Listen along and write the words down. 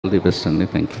All the best అండి.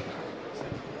 Thank you.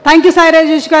 Thank you Sai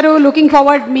Rajesh గారు. Looking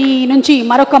forward మీ నుంచి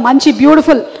మరొక మంచి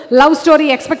బ్యూటిఫుల్ లవ్ స్టోరీ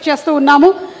ఎక్స్పెక్ట్ చేస్తూ ఉన్నాము.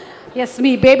 Yes,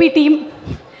 me baby team.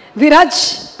 Viraj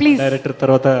please. Director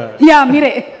తర్వాత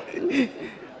మీరే.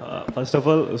 ఫస్ట్ ఆఫ్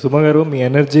ఆల్ సుమ గారు, మీ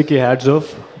ఎనర్జీకి హ్యాట్స్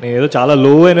ఆఫ్. నేను ఏదో చాలా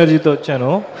లో ఎనర్జీతో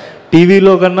వచ్చాను.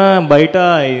 టీవీలో కన్నా బయట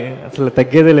అసలు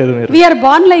తగ్గేదే లేదు. మీరు we are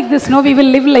born like this, no we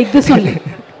will live like this only.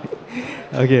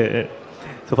 Okay,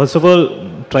 so first of all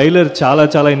trailer చాలా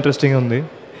చాలా ఇంట్రెస్టింగ్ ఉంది.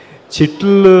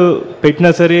 చిట్లు పెట్టినా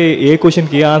సరే ఏ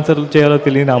క్వశ్చన్కి ఏ ఆన్సర్లు చేయాలో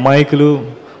తెలియని అమాయకులు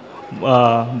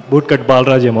బూట్కట్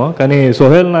బాలరాజ్ ఏమో, కానీ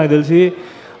సోహెల్ నాకు తెలిసి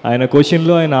ఆయన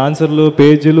క్వశ్చన్లు, ఆయన ఆన్సర్లు,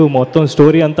 పేజీలు, మొత్తం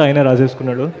స్టోరీ అంతా ఆయన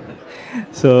రాసేసుకున్నాడు.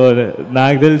 సో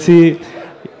నాకు తెలిసి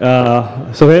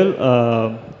Sohel,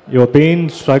 your pain,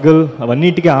 struggle,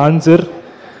 అవన్నిటికీ answer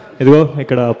ఇదిగో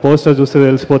ఇక్కడ పోస్టర్ చూస్తే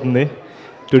తెలిసిపోతుంది.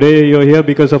 Today you're here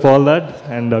because of all that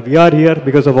and we are here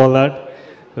because of all that.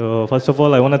 So first of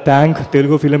all I want thank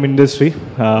Telugu film industry,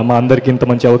 మా అందరికీ ఇంత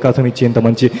మంచి అవకాశం ఇచ్చి ఇంత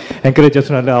మంచి ఎంకరేజ్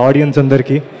చేస్తున్నారు. ఆడియన్స్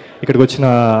అందరికీ, ఇక్కడికి వచ్చిన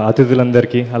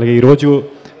అతిథులందరికీ, అలాగే ఈరోజు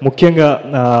ముఖ్యంగా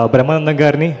బ్రహ్మానందం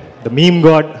గారిని, ద మీమ్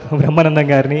గాడ్ బ్రహ్మానందం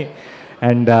గారిని,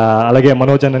 అండ్ అలాగే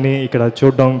మనోజ్ అన్నని ఇక్కడ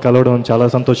చూడడం, కలవడం చాలా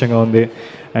సంతోషంగా ఉంది.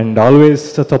 And always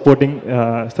supporting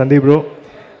Sandeep bro,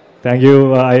 thank you.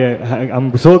 I'm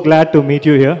so glad to meet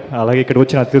you here. అలాగే ఇక్కడ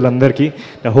వచ్చిన అతిథులందరికీ,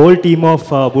 the whole team of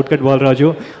bootcut Balaraju.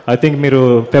 I think మీరు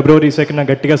February 2nd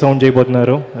గట్టిగా సౌండ్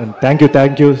చేయబోతున్నారు. Thank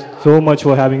you so much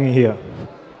for having me here.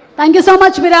 Thank you so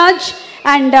much Viraj.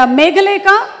 And Meghalekha,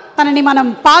 తనని మనం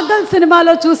పాగల్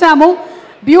సినిమాలో చూసాము.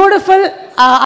 బ్యూటిఫుల్